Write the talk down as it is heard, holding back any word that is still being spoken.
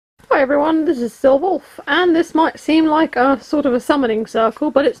Hi everyone, this is Silwolf, and this might seem like a sort of a summoning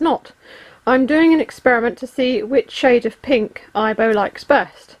circle, but it's not. I'm doing an experiment to see which shade of pink Aibo likes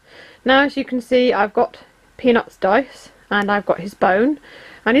best. Now, as you can see, I've got Peanut's dice, and I've got his bone,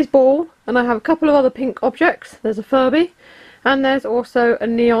 and his ball, and I have a couple of other pink objects. There's a Furby, and there's also a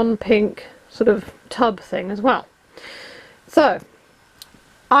neon pink sort of tub thing as well. So,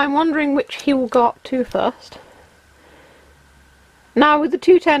 I'm wondering which he will go up to first. Now, with the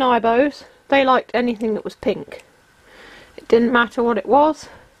 210 Aibos, they liked anything that was pink. It didn't matter what it was,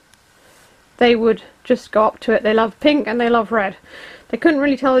 they would just go up to it. They love pink and they love red. They couldn't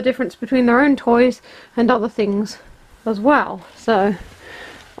really tell the difference between their own toys and other things as well. So,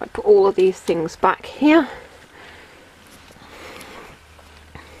 I put all of these things back here.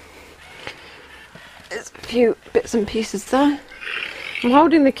 There's a few bits and pieces there. I'm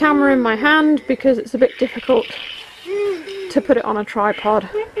holding the camera in my hand because it's a bit difficult to put it on a tripod.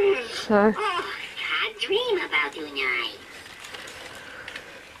 So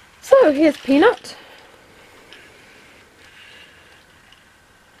here's Peanut.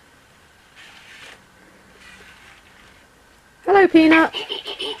 Hello, Peanut.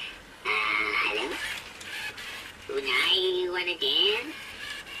 Hello. Unai, you wanna dance?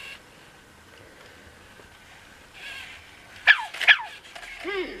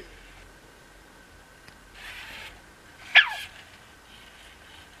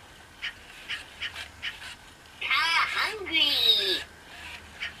 Hungry.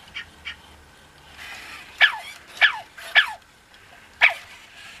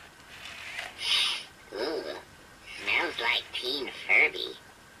 Ooh, smells like Teen Furby.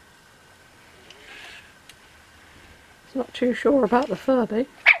 He's not too sure about the Furby.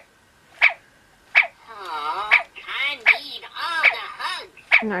 Oh, I need all the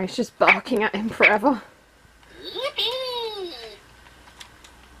hugs. No, he's just barking at him forever. Yippee!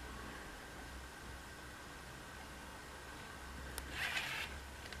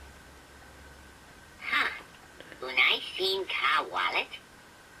 Huh. Unai seen car wallet?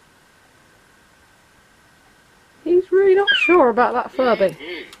 He's really not sure about that Furby.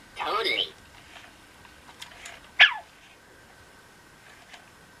 Totally.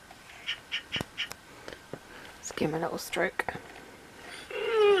 Let's give him a little stroke.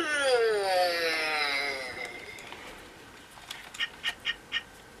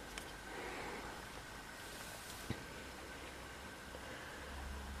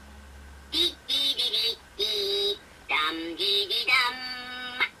 Dee dee dee dee dee, dum dee dee dum.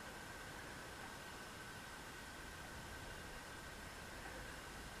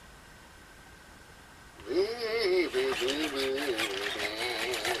 Woo, woo, woo, woo.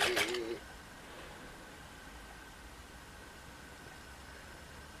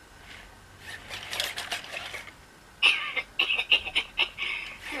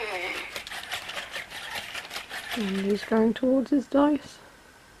 And he's going towards his dice.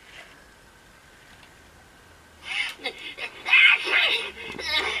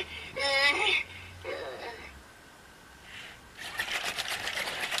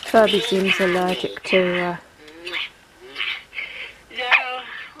 Furby seems allergic to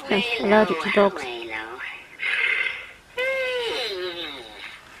allergic to dogs.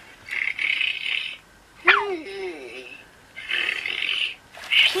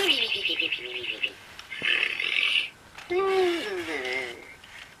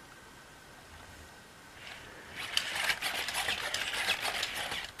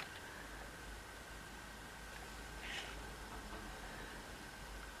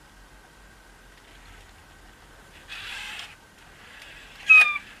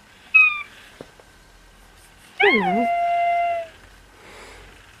 Hello.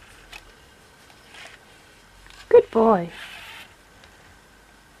 Good boy.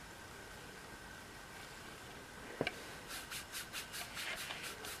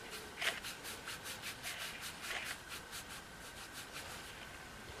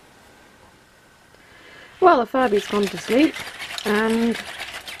 Well, the Furby's gone to sleep, and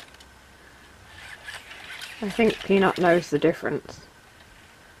I think Peanut knows the difference.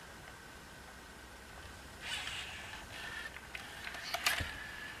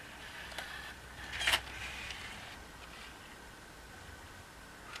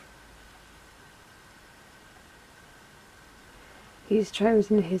 He's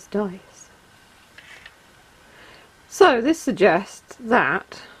chosen his dice. So this suggests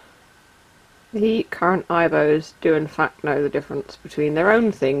that the current Aibos do in fact know the difference between their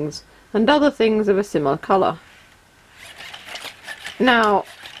own things and other things of a similar colour. Now,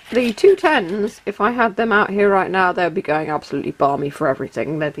 the 210s, if I had them out here right now, they'd be going absolutely balmy for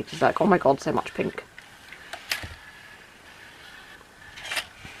everything. They'd be just like, oh my god, so much pink.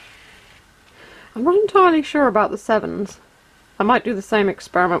 I'm not entirely sure about the 7s. I might do the same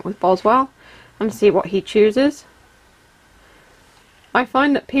experiment with Boswell and see what he chooses. I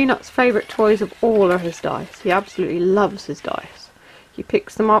find that Peanut's favourite toys of all are his dice. He absolutely loves his dice. He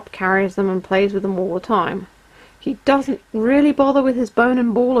picks them up, carries them and plays with them all the time. He doesn't really bother with his bone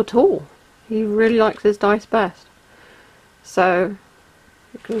and ball at all. He really likes his dice best. So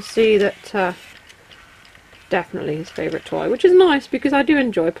you can see that definitely his favourite toy, which is nice because I do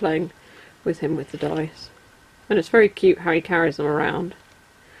enjoy playing with him with the dice. And it's very cute how he carries them around.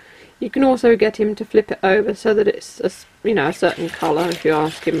 You can also get him to flip it over so that it's a certain colour. If you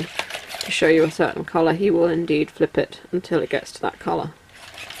ask him to show you a certain colour, he will indeed flip it until it gets to that colour.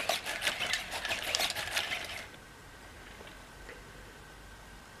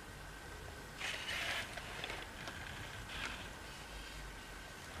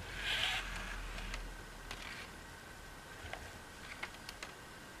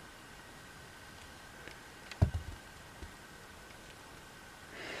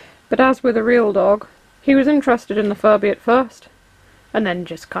 But as with a real dog, he was interested in the Furby at first, and then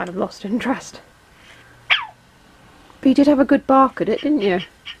just kind of lost interest. But you did have a good bark at it, didn't you?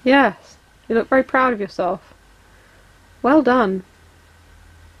 Yes, you look very proud of yourself. Well done.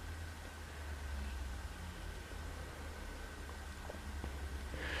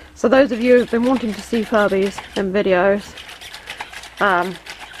 So those of you who've been wanting to see Furbies in videos,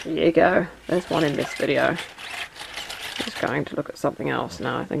 here you go. There's one in this video. Just going to look at something else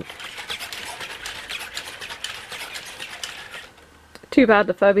now, I think. Too bad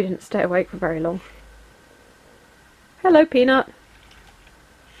the Furby didn't stay awake for very long. Hello, Peanut.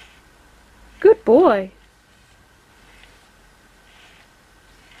 Good boy.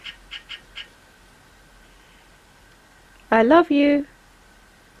 I love you.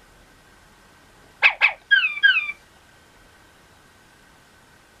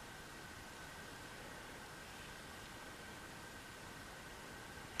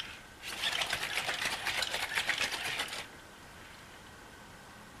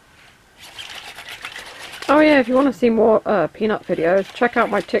 Oh yeah, if you want to see more Peanut videos, check out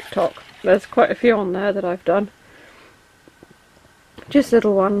my TikTok. There's quite a few on there that I've done. Just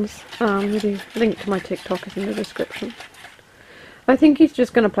little ones. The link to my TikTok is in the description. I think he's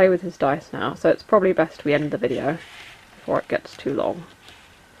just going to play with his dice now, so it's probably best we end the video before it gets too long.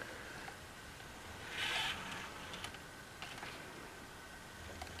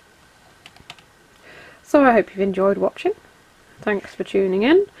 So I hope you've enjoyed watching. Thanks for tuning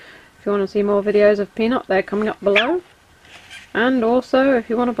in. If you want to see more videos of Peanut, they're coming up below. And also,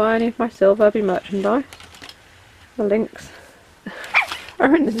 if you want to buy any of my Silverby merchandise, the links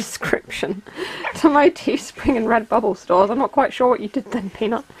are in the description to my Teespring and Redbubble stores. I'm not quite sure what you did then,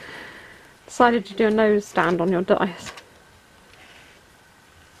 Peanut. Decided to do a nose stand on your dice.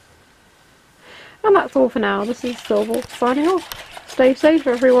 And that's all for now. This is Silver signing off. Stay safe,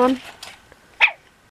 everyone.